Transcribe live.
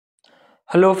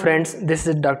Hello friends, this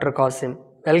is Dr. Khasim.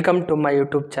 Welcome to my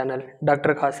YouTube channel,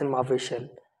 Dr. Khasim Official.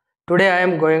 Today I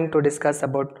am going to discuss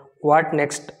about what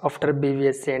next after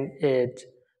BVSC and AH.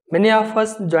 Many of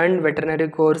us joined veterinary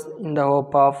course in the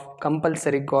hope of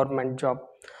compulsory government job,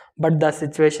 but the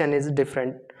situation is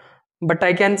different. But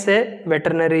I can say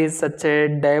veterinary is such a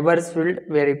diverse field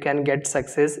where you can get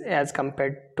success as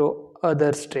compared to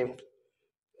other streams.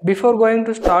 Before going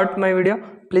to start my video,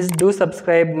 please do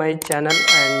subscribe my channel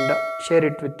and share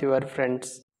it with your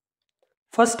friends.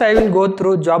 First, I will go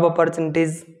through job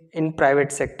opportunities in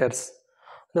private sectors.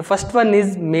 The first one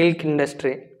is milk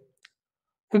industry.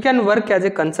 You can work as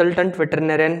a consultant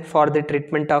veterinarian for the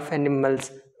treatment of animals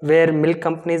where milk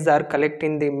companies are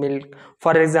collecting the milk.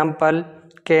 For example,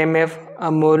 KMF,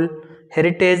 Amul,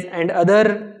 Heritage and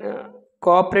other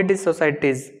cooperative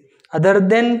societies. Other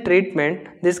than treatment,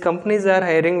 these companies are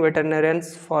hiring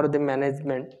veterinarians for the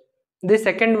management. The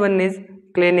second one is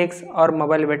clinics or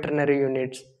mobile veterinary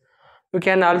units. You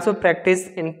can also practice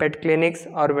in pet clinics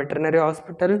or veterinary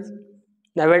hospitals.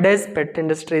 Nowadays, pet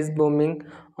industry is booming,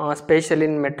 especially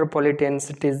in metropolitan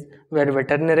cities where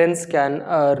veterinarians can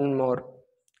earn more.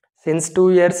 Since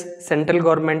 2 years, central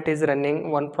government is running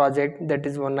one project, that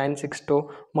is 1962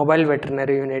 mobile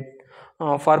veterinary unit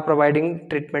for providing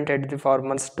treatment at the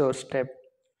farmer's doorstep,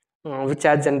 which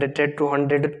has generated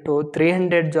 200 to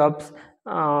 300 jobs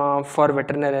for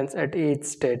veterinarians at each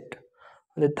state.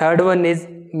 The third one is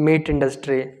meat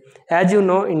industry. As you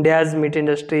know, India's meat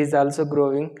industry is also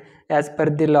growing. As per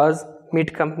the laws,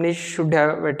 meat companies should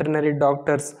have veterinary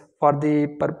doctors for the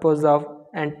purpose of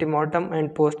antemortem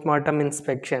and postmortem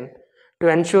inspection to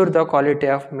ensure the quality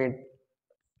of meat.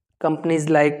 Companies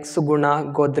like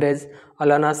Suguna, Godrej,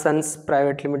 Alana Sons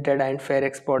Private Limited and Fair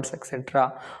Exports,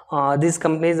 etc. These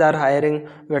companies are hiring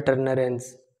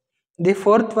veterinarians. The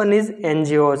fourth one is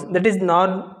NGOs, that is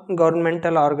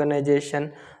non-governmental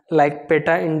organization like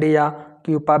PETA India,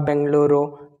 Cupa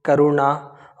Bengaluru,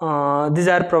 Karuna. These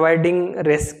are providing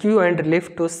rescue and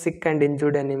relief to sick and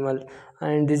injured animals.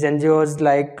 And these NGOs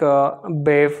like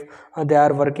BAFE, they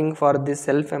are working for the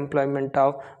self-employment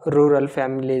of rural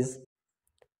families.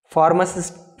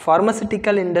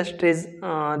 Pharmaceutical industries,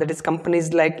 that is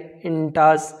companies like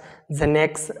Intas,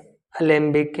 Xenex,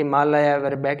 Alembic, Himalaya,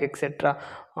 Verbeck, etc.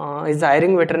 Is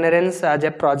hiring veterinarians as a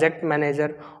project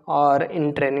manager or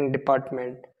in training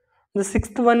department. The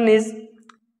sixth one is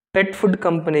pet food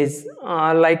companies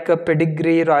like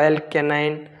Pedigree, Royal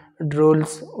Canin,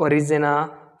 Drools,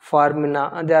 Origina,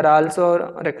 Farmina. They are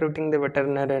also recruiting the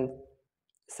veterinarian.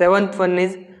 Seventh one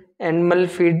is animal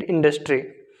feed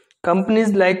industry.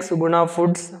 Companies like Suguna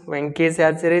Foods, Venky's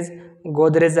Hatcheries,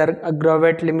 Godrej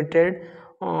Agrovet Limited,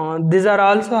 these are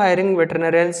also hiring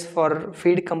veterinarians for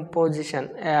feed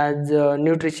composition as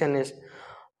nutritionists.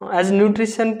 As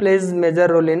nutrition plays major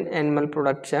role in animal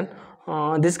production,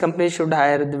 this company should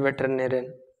hire the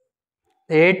veterinarian.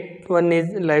 The eighth one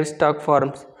is livestock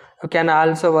farms. You can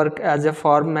also work as a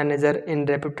farm manager in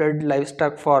reputed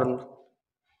livestock farms.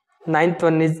 Ninth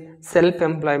one is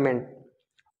self-employment.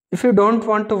 If you don't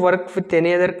want to work with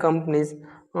any other companies,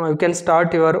 you can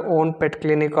start your own pet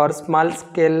clinic or small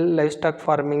scale livestock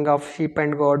farming of sheep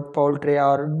and goat, poultry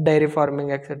or dairy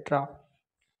farming, etc.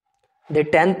 The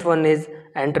 10th one is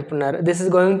entrepreneur. This is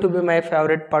going to be my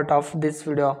favorite part of this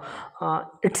video.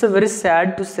 It's a very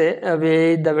sad to say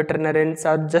we the veterinarians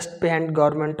are just behind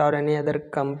government or any other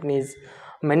companies.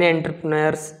 Many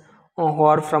entrepreneurs who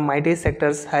are from IT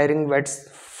sectors hiring vets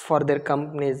for their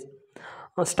companies.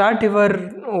 Start your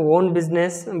own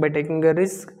business by taking a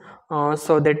risk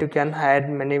so that you can hire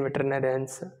many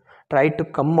veterinarians. Try to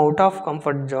come out of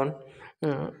comfort zone.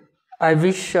 I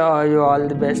wish you all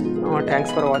the best.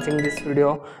 Thanks for watching this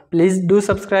video. Please do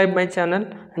subscribe my channel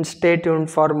and stay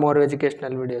tuned for more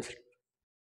educational videos.